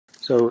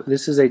So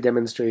this is a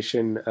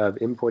demonstration of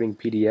importing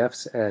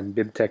PDFs and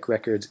BibTeX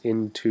records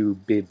into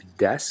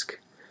BibDesk.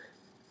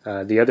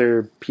 The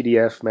other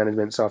PDF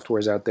management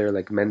softwares out there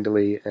like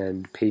Mendeley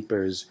and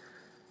Papers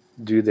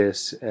do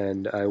this,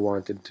 and I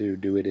wanted to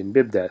do it in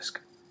BibDesk.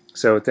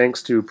 So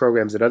thanks to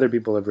programs that other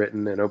people have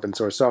written and open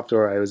source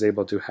software, I was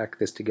able to hack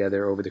this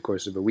together over the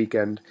course of a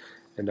weekend,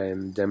 and I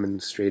am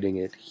demonstrating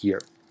it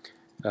here.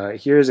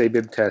 Here is a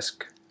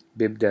BibDesk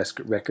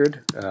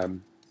record.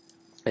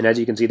 And as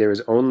you can see, there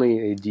is only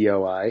a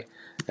DOI,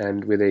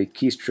 and with a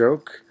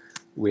keystroke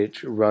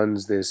which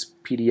runs this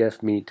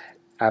pdfmeet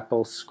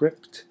Apple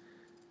script,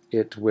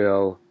 it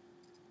will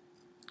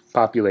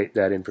populate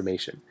that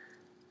information.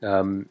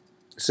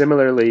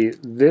 Similarly,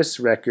 this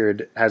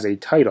record has a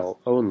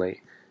title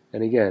only,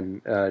 and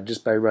again,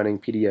 just by running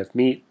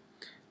pdfmeet,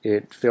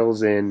 it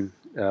fills in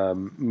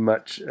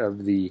much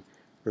of the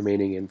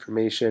remaining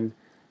information.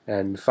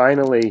 And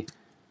finally,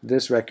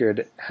 this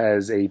record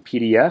has a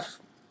PDF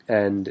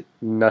and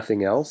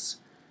nothing else,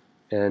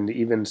 and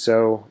even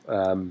so,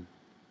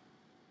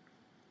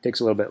 takes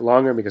a little bit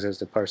longer because it has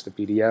to parse the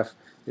PDF.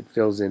 It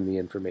fills in the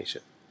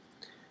information.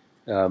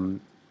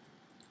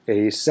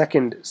 A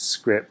second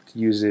script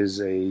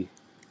uses a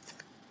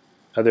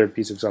other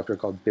piece of software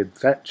called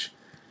BibFetch,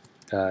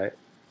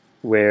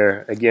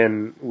 where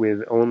again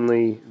with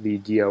only the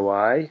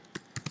DOI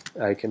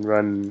I can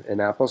run an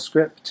Apple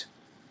script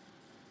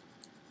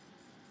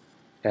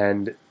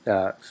and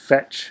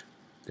fetch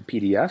the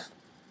PDF.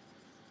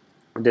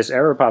 This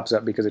error pops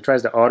up because it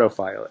tries to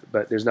autofile it,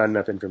 but there's not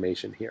enough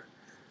information here.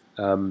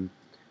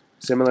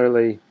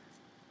 Similarly,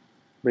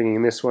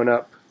 bringing this one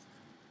up,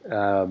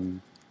 I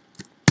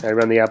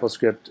run the Apple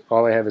script,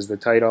 all I have is the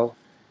title,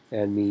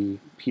 and the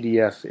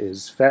PDF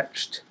is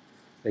fetched.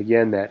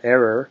 Again, that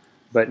error,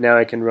 but now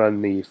I can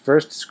run the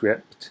first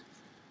script,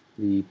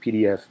 the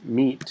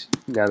pdfmeet,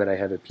 now that I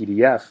have a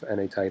PDF and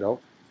a title,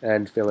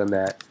 and fill in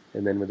that,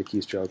 and then with a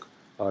keystroke,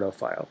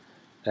 autofile.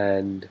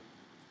 And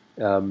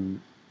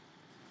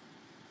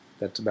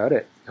that's about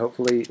it.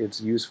 Hopefully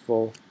it's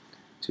useful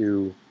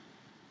to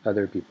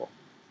other people.